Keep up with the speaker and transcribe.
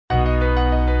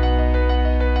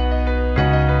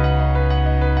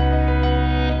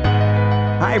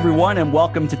everyone, and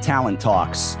welcome to Talent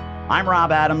Talks. I'm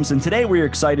Rob Adams, and today we are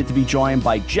excited to be joined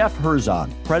by Jeff Herzog,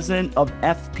 president of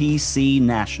FPC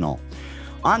National.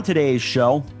 On today's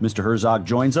show, Mr. Herzog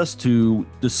joins us to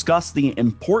discuss the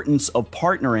importance of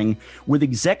partnering with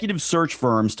executive search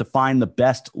firms to find the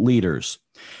best leaders.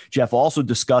 Jeff also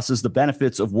discusses the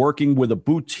benefits of working with a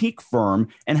boutique firm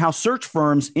and how search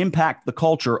firms impact the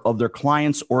culture of their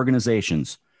clients'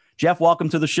 organizations. Jeff, welcome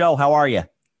to the show. How are you?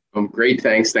 I'm great.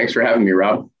 Thanks for having me,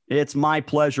 Rob. It's my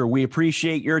pleasure. We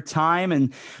appreciate your time,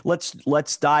 and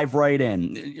let's dive right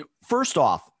in. First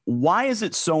off, why is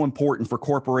it so important for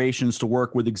corporations to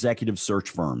work with executive search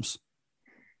firms?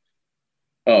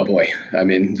 Oh boy, I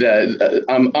mean,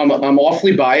 I'm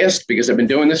awfully biased because I've been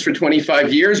doing this for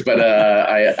 25 years, but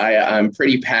I'm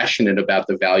pretty passionate about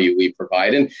the value we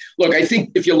provide. And look, I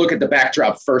think if you look at the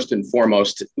backdrop first and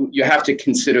foremost, you have to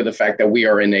consider the fact that we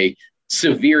are in a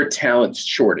severe talent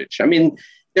shortage. I mean,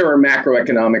 there are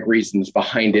macroeconomic reasons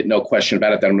behind it, no question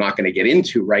about it, that I'm not going to get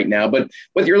into right now. But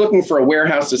whether you're looking for a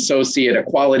warehouse associate, a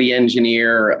quality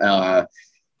engineer, or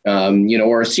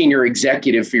a senior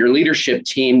executive for your leadership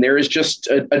team, there is just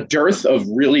a dearth of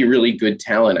really, really good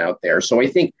talent out there. So I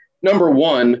think, number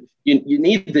one, you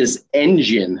need this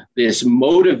engine, this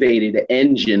motivated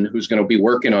engine who's going to be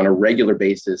working on a regular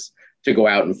basis to go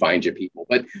out and find you people.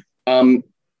 But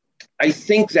I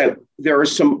think that there are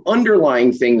some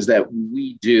underlying things that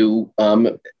we do.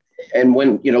 And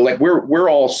when, we're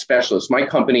all specialists. My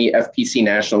company, FPC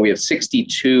National, we have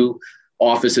 62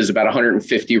 offices, about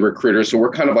 150 recruiters. So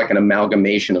we're kind of like an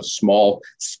amalgamation of small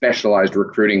specialized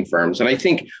recruiting firms. And I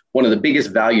think one of the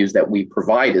biggest values that we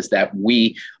provide is that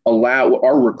we allow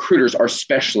our recruiters are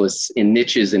specialists in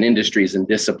niches and industries and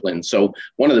disciplines. So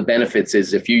one of the benefits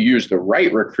is if you use the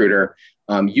right recruiter,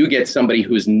 you get somebody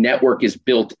whose network is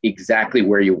built exactly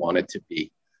where you want it to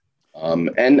be.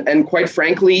 And quite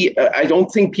frankly, I don't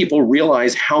think people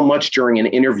realize how much during an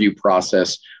interview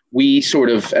process we sort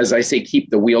of, as I say, keep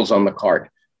the wheels on the cart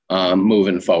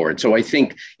moving forward. So I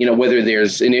think, whether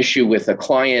there's an issue with a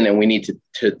client and we need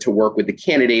to work with the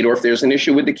candidate, or if there's an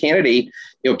issue with the candidate,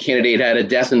 candidate had a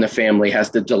death in the family, has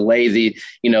to delay the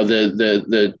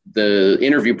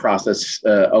interview process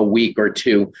a week or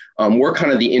two. We're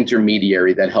kind of the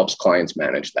intermediary that helps clients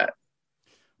manage that.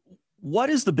 What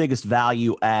is the biggest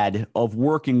value add of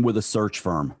working with a search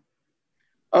firm?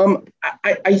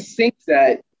 I think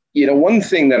that, one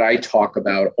thing that I talk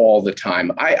about all the time,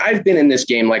 I've been in this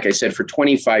game, like I said, for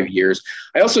 25 years.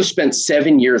 I also spent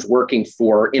 7 years working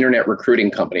for internet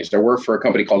recruiting companies. I worked for a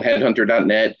company called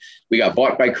headhunter.net. We got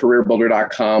bought by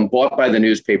careerbuilder.com, bought by the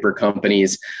newspaper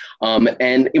companies.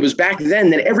 And it was back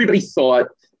then that everybody thought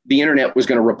the internet was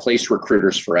going to replace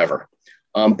recruiters forever.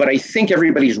 But I think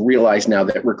everybody's realized now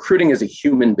that recruiting is a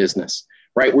human business,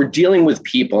 right? We're dealing with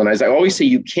people. And as I always say,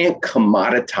 you can't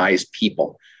commoditize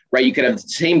people. Right, you could have the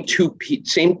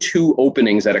same two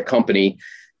openings at a company.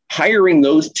 Hiring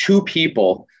those two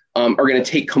people are going to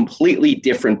take completely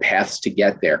different paths to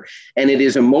get there, and it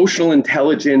is emotional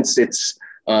intelligence. It's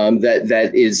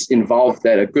that is involved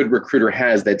that a good recruiter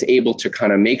has that's able to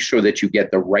kind of make sure that you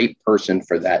get the right person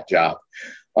for that job.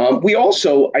 We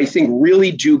also, I think,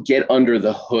 really do get under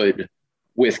the hood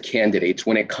with candidates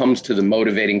when it comes to the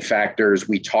motivating factors.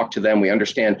 We talk to them, we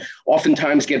understand,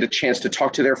 oftentimes get a chance to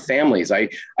talk to their families. I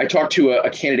talked to a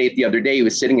candidate the other day. He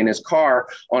was sitting in his car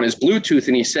on his Bluetooth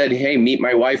and he said, "Hey, meet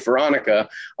my wife, Veronica."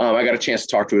 I got a chance to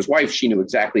talk to his wife. She knew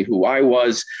exactly who I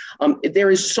was. There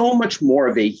is so much more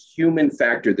of a human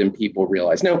factor than people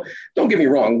realize. Now, don't get me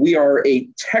wrong. We are a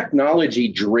technology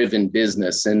driven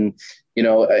business, and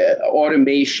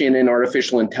automation and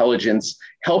artificial intelligence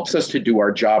helps us to do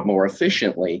our job more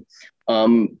efficiently.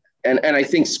 And I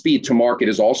think speed to market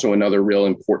is also another real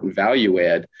important value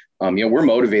add. We're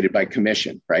motivated by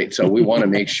commission, right? So we want to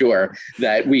make sure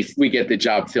that we get the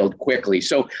job filled quickly.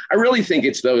 So I really think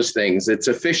it's those things. It's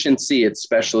efficiency, it's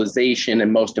specialization,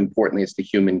 and most importantly, it's the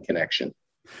human connection.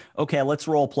 Okay, let's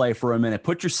role play for a minute.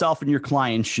 Put yourself in your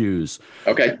client's shoes.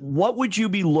 Okay. What would you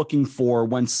be looking for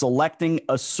when selecting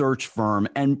a search firm,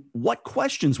 and what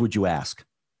questions would you ask?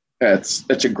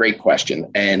 That's a great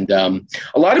question. And a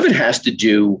lot of it has to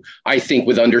do, I think,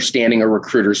 with understanding a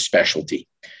recruiter's specialty,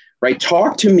 right?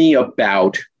 Talk to me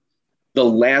about the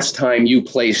last time you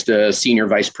placed a senior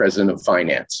vice president of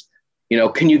finance.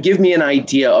 Can you give me an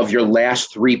idea of your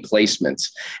last 3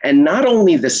 placements? And not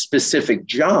only the specific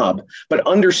job, but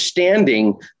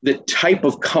understanding the type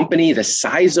of company, the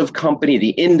size of company,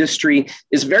 the industry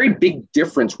is a very big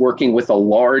difference working with a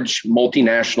large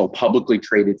multinational publicly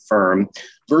traded firm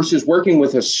versus working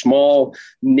with a small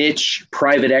niche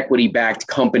private equity backed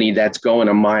company that's going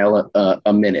a mile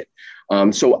a minute.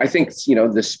 So I think,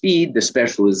 the speed, the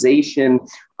specialization,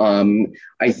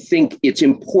 I think it's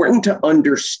important to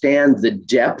understand the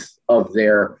depth of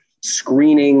their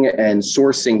screening and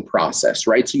sourcing process,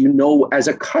 right? So, as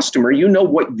a customer,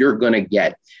 what you're going to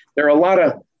get.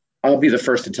 I'll be the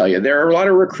first to tell you, there are a lot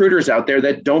of recruiters out there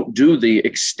that don't do the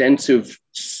extensive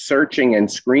searching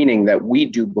and screening that we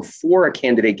do before a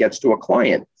candidate gets to a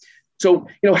client. So,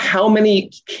 how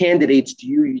many candidates do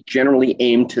you generally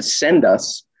aim to send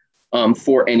us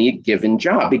for any given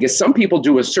job? Because some people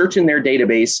do a search in their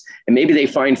database and maybe they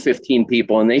find 15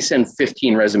 people and they send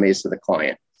 15 resumes to the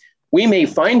client. We may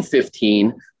find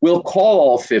 15, we'll call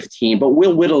all 15, but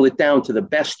we'll whittle it down to the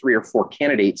best 3 or 4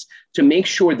 candidates to make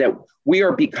sure that we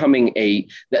are becoming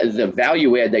the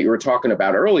value add that you were talking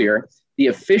about earlier, the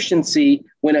efficiency.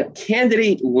 When a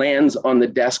candidate lands on the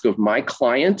desk of my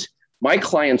clients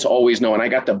always know, and I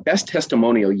got the best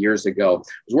testimonial years ago. I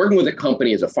was working with a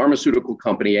company, as a pharmaceutical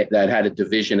company that had a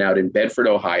division out in Bedford,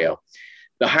 Ohio.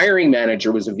 The hiring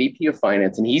manager was a VP of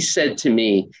finance, and he said to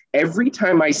me, every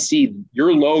time I see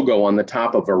your logo on the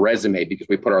top of a resume, because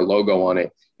we put our logo on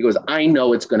it, he goes, I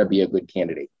know it's going to be a good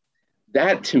candidate.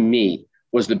 That to me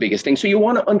was the biggest thing. So you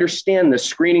want to understand the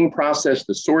screening process,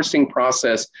 the sourcing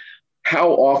process, how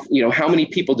often, how many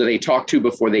people do they talk to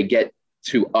before they get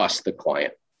to us, the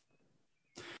client?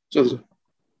 So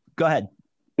go ahead.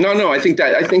 No, I think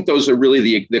those are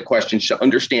really the questions to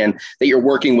understand that you're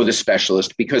working with a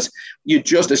specialist, because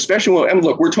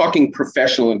look, we're talking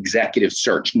professional executive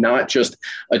search, not just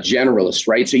a generalist,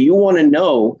 right? So you want to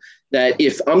know that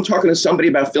if I'm talking to somebody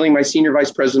about filling my senior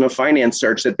vice president of finance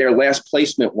search, that their last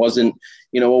placement wasn't,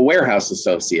 a warehouse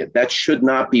associate. That should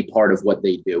not be part of what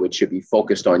they do. It should be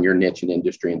focused on your niche and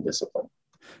industry and discipline.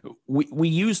 We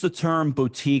use the term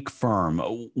boutique firm.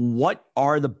 What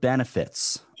are the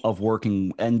benefits of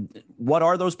working, and what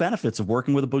are those benefits of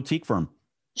working with a boutique firm?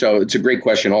 So it's a great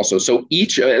question also. So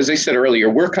each, as I said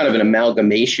earlier, we're kind of an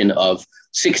amalgamation of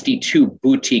 62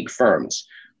 boutique firms.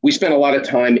 We spend a lot of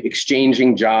time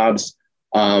exchanging jobs.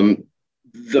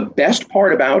 The best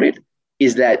part about it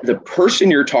is that the person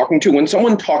you're talking to, when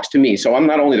someone talks to me, so I'm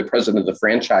not only the president of the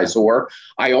franchisor,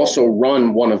 I also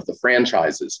run one of the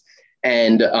franchises.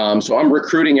 And so I'm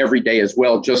recruiting every day as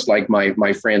well, just like my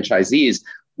franchisees.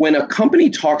 When a company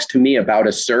talks to me about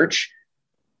a search,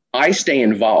 I stay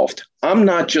involved. I'm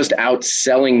not just out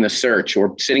selling the search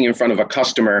or sitting in front of a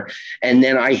customer and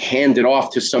then I hand it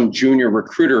off to some junior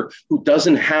recruiter who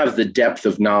doesn't have the depth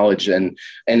of knowledge and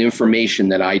information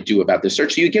that I do about the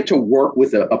search. So you get to work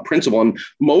with a principal. And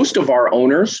most of our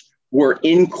owners were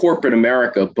in corporate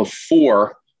America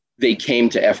before they came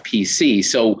to FPC.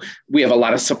 So we have a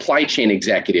lot of supply chain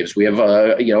executives. We have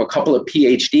a couple of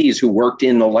PhDs who worked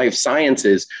in the life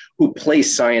sciences who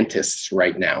place scientists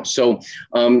right now. So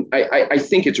I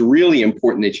think it's really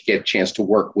important that you get a chance to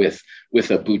work with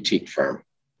a boutique firm.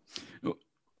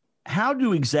 How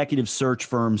do executive search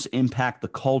firms impact the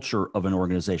culture of an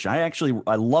organization?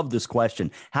 I love this question.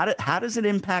 How does it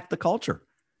impact the culture?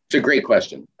 It's a great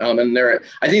question. And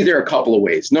I think there are a couple of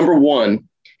ways. Number one,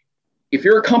 if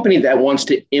you're a company that wants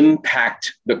to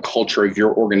impact the culture of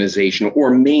your organization or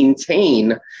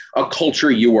maintain a culture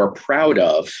you are proud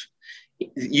of,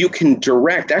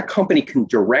 that company can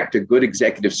direct a good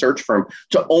executive search firm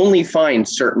to only find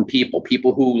certain people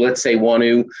who, let's say, want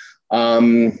to,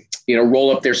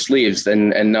 roll up their sleeves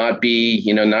and not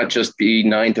just be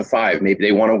 9 to 5. Maybe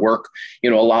they want to work, a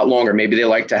lot longer. Maybe they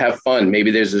like to have fun. Maybe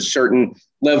there's a certain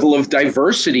level of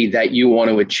diversity that you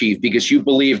want to achieve because you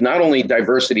believe not only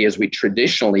diversity as we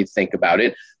traditionally think about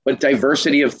it, but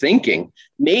diversity of thinking.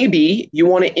 Maybe you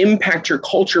want to impact your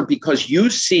culture because you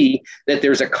see that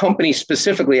there's a company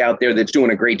specifically out there that's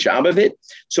doing a great job of it.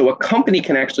 So a company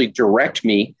can actually direct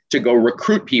me to go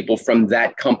recruit people from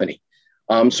that company.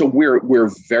 So we're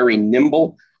very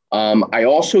nimble. I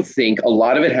also think a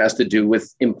lot of it has to do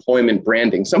with employment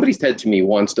branding. Somebody said to me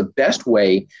once, the best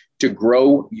way to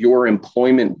grow your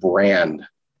employment brand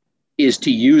is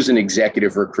to use an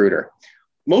executive recruiter.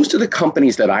 Most of the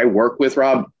companies that I work with,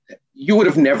 Rob, you would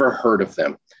have never heard of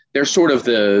them. They're there's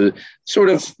the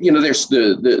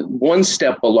one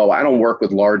step below. I don't work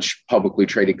with large publicly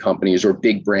traded companies or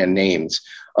big brand names.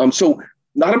 So a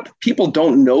lot of people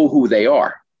don't know who they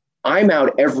are. I'm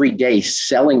out every day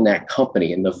selling that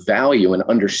company and the value and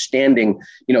understanding,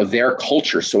 their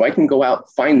culture. So I can go out,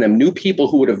 find them new people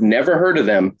who would have never heard of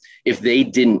them if they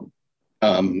didn't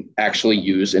actually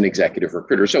use an executive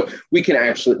recruiter. So we can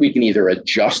either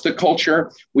adjust the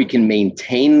culture, we can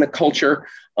maintain the culture,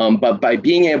 but by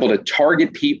being able to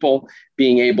target people,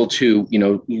 being able to,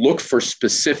 look for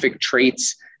specific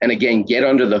traits and again, get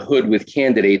under the hood with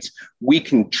candidates, we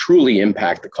can truly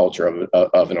impact the culture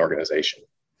of an organization.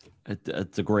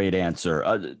 It's a great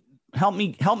answer. Help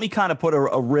me kind of put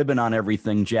a ribbon on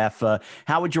everything, Jeff.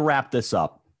 How would you wrap this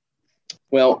up?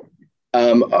 Well,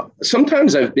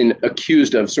 sometimes I've been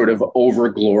accused of sort of over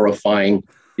glorifying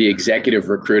the executive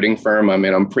recruiting firm. I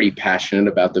mean, I'm pretty passionate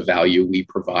about the value we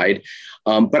provide.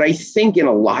 But I think in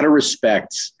a lot of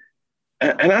respects,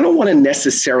 and I don't want to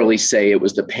necessarily say it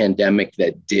was the pandemic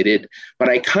that did it, but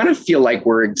I kind of feel like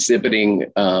we're exhibiting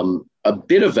a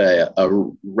bit of a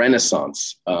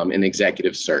renaissance in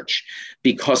executive search,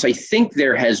 because I think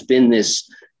there has been this,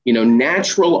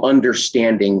 natural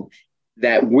understanding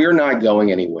that we're not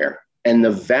going anywhere, and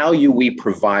the value we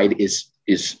provide is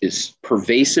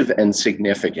pervasive and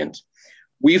significant.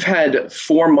 We've had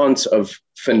 4 months of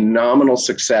phenomenal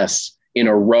success in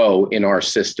a row in our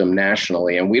system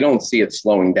nationally, and we don't see it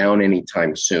slowing down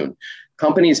anytime soon.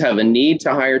 Companies have a need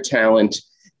to hire talent.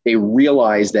 They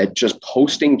realize that just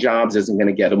posting jobs isn't going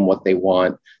to get them what they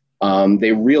want.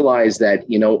 They realize that,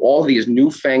 all these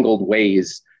newfangled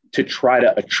ways to try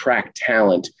to attract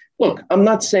talent. Look, I'm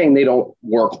not saying they don't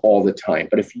work all the time,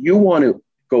 but if you want to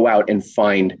go out and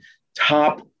find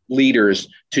top leaders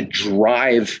to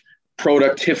drive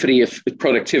productivity,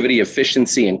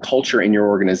 efficiency, and culture in your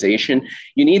organization,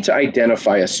 you need to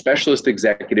identify a specialist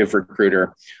executive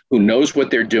recruiter who knows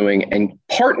what they're doing and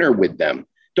partner with them.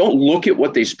 Don't look at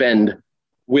what they spend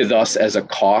with us as a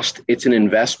cost. It's an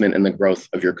investment in the growth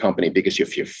of your company, because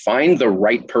if you find the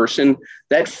right person,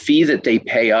 that fee that they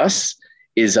pay us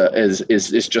is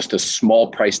just a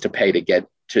small price to pay to get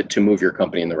to move your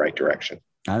company in the right direction.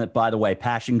 And by the way,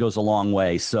 passion goes a long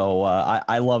way. So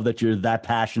I love that you're that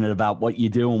passionate about what you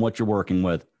do and what you're working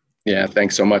with. Yeah,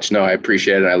 thanks so much. No, I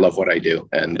appreciate it. I love what I do.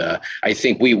 And I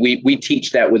think we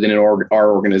teach that within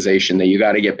our organization, that you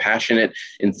got to get passionate,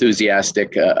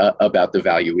 enthusiastic about the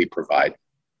value we provide.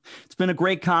 It's been a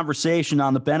great conversation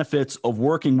on the benefits of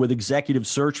working with executive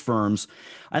search firms.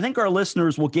 I think our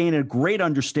listeners will gain a great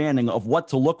understanding of what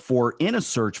to look for in a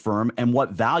search firm and what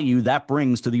value that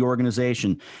brings to the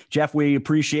organization. Jeff, we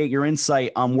appreciate your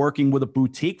insight on working with a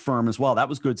boutique firm as well. That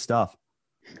was good stuff.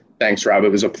 Thanks, Rob. It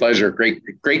was a pleasure. Great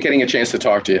getting a chance to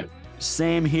talk to you.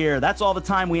 Same here. That's all the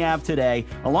time we have today.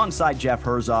 Alongside Jeff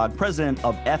Herzog, president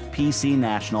of FPC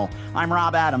National, I'm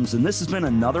Rob Adams, and this has been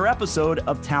another episode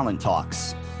of Talent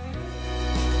Talks.